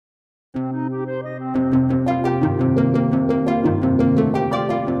Hi,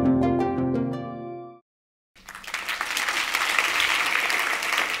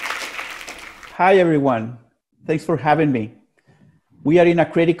 everyone. Thanks for having me. We are in a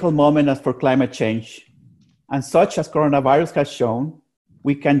critical moment for climate change. And such as coronavirus has shown,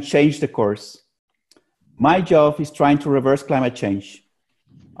 we can change the course. My job is trying to reverse climate change.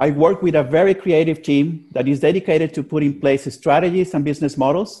 I work with a very creative team that is dedicated to put in place strategies and business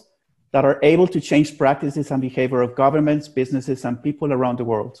models that are able to change practices and behavior of governments, businesses, and people around the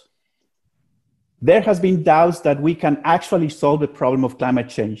world. There has been doubts that we can actually solve the problem of climate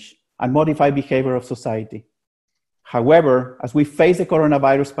change and modify behavior of society. However, as we face the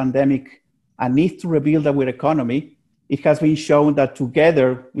coronavirus pandemic and need to rebuild our economy, it has been shown that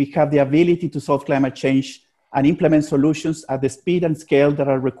together we have the ability to solve climate change and implement solutions at the speed and scale that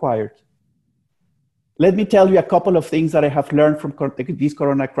are required. Let me tell you a couple of things that I have learned from this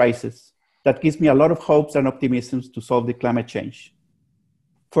corona crisis that gives me a lot of hopes and optimism to solve the climate change.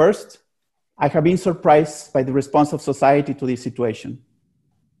 First, I have been surprised by the response of society to this situation.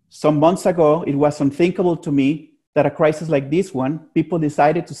 Some months ago, it was unthinkable to me that a crisis like this one, people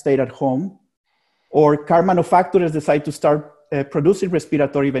decided to stay at home, or car manufacturers decide to start producing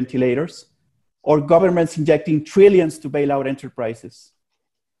respiratory ventilators, or governments injecting trillions to bail out enterprises.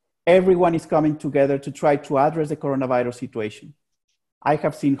 Everyone is coming together to try to address the coronavirus situation. I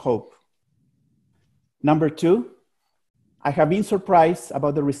have seen hope. Number two, I have been surprised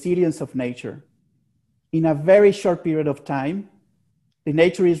about the resilience of nature. In a very short period of time, the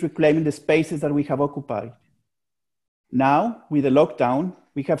nature is reclaiming the spaces that we have occupied. Now, with the lockdown,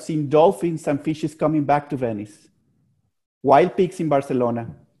 we have seen dolphins and fishes coming back to Venice, wild pigs in Barcelona.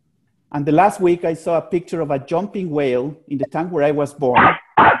 And the last week, I saw a picture of a jumping whale in the town where I was born,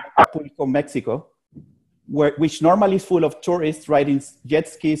 Acapulco, Mexico, which normally is full of tourists riding jet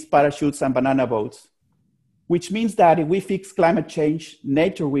skis, parachutes, and banana boats, which means that if we fix climate change,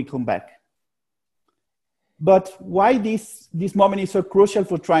 nature will come back. But why this moment is so crucial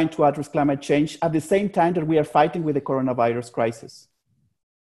for trying to address climate change at the same time that we are fighting with the coronavirus crisis?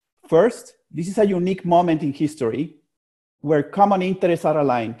 First, this is a unique moment in history where common interests are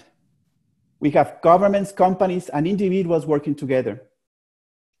aligned. We have governments, companies, and individuals working together.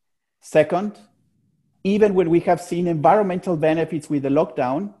 Second, even when we have seen environmental benefits with the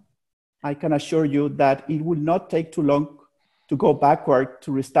lockdown, I can assure you that it will not take too long to go backward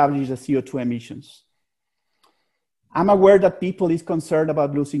to reestablish the CO2 emissions. I'm aware that people is concerned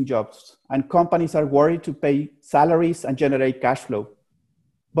about losing jobs and companies are worried to pay salaries and generate cash flow.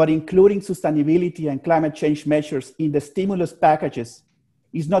 But including sustainability and climate change measures in the stimulus packages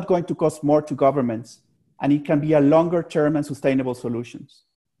is not going to cost more to governments, and it can be a longer term and sustainable solutions.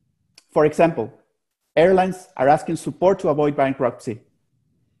 For example, airlines are asking support to avoid bankruptcy.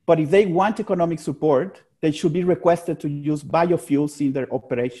 But if they want economic support, they should be requested to use biofuels in their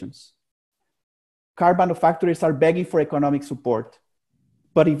operations. Car manufacturers are begging for economic support.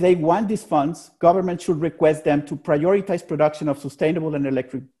 But if they want these funds, government should request them to prioritize production of sustainable and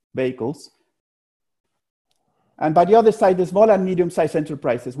electric vehicles. And by the other side, the small and medium-sized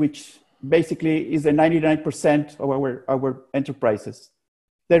enterprises, which basically is the 99% of our enterprises,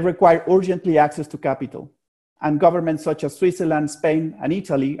 they require urgently access to capital. And governments such as Switzerland, Spain, and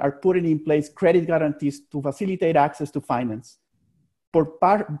Italy are putting in place credit guarantees to facilitate access to finance. For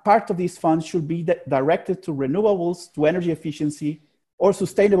part of these funds should be directed to renewables, to energy efficiency, or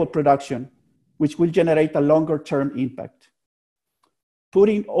sustainable production, which will generate a longer-term impact.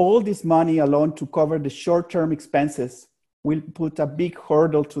 Putting all this money alone to cover the short-term expenses will put a big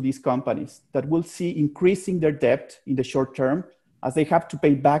hurdle to these companies that will see increasing their debt in the short term as they have to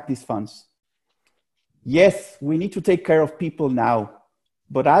pay back these funds. Yes, we need to take care of people now,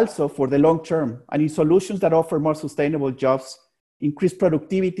 but also for the long term and in solutions that offer more sustainable jobs, increase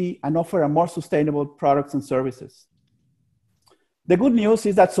productivity, and offer a more sustainable products and services. The good news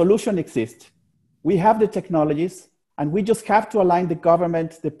is that solutions exist. We have the technologies, and we just have to align the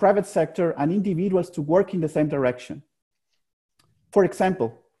government, the private sector, and individuals to work in the same direction. For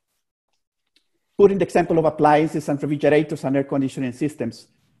example, putting the example of appliances and refrigerators and air conditioning systems,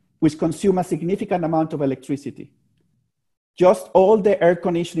 which consume a significant amount of electricity. Just all the air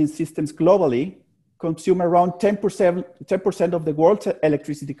conditioning systems globally consume around 10% of the world's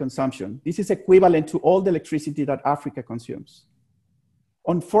electricity consumption. This is equivalent to all the electricity that Africa consumes.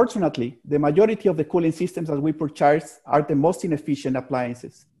 Unfortunately, the majority of the cooling systems that we purchase are the most inefficient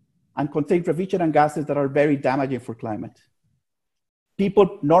appliances and contain refrigerant gases that are very damaging for climate.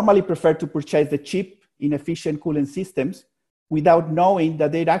 People normally prefer to purchase the cheap, inefficient cooling systems without knowing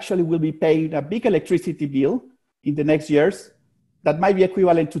that they actually will be paying a big electricity bill in the next years that might be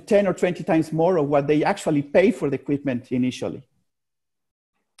equivalent to 10 or 20 times more of what they actually pay for the equipment initially.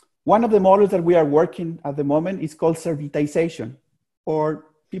 One of the models that we are working at the moment is called servitization, or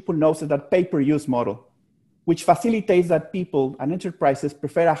people know it as pay-per-use model, which facilitates that people and enterprises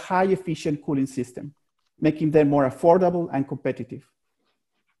prefer a high-efficient cooling system, making them more affordable and competitive.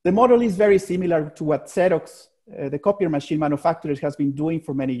 The model is very similar to what Xerox, the copier machine manufacturer, has been doing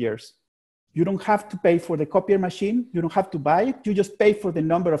for many years. You don't have to pay for the copier machine. You don't have to buy it. You just pay for the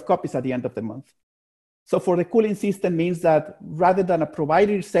number of copies at the end of the month. So for the cooling system means that rather than a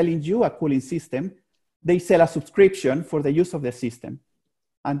provider selling you a cooling system, they sell a subscription for the use of the system.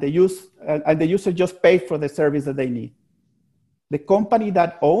 And the user just pays for the service that they need. The company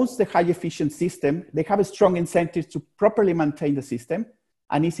that owns the high efficient system, they have a strong incentive to properly maintain the system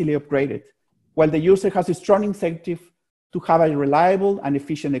and easily upgrade it, while the user has a strong incentive to have a reliable and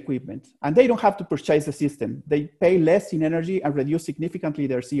efficient equipment. And they don't have to purchase the system. They pay less in energy and reduce significantly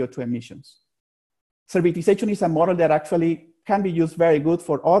their CO2 emissions. Servitization is a model that actually can be used very good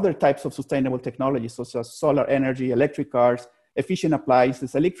for other types of sustainable technologies, such as solar energy, electric cars, efficient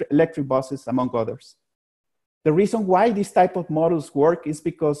appliances, electric buses, among others. The reason why these type of models work is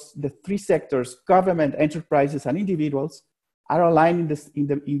because the three sectors, government, enterprises, and individuals, are aligned in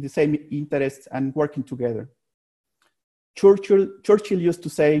the same interests and working together. Churchill used to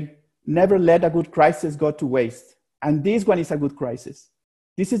say, never let a good crisis go to waste. And this one is a good crisis.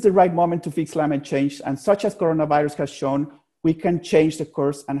 This is the right moment to fix climate change. And such as coronavirus has shown, we can change the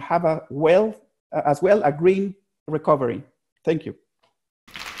course and have a green recovery. Thank you.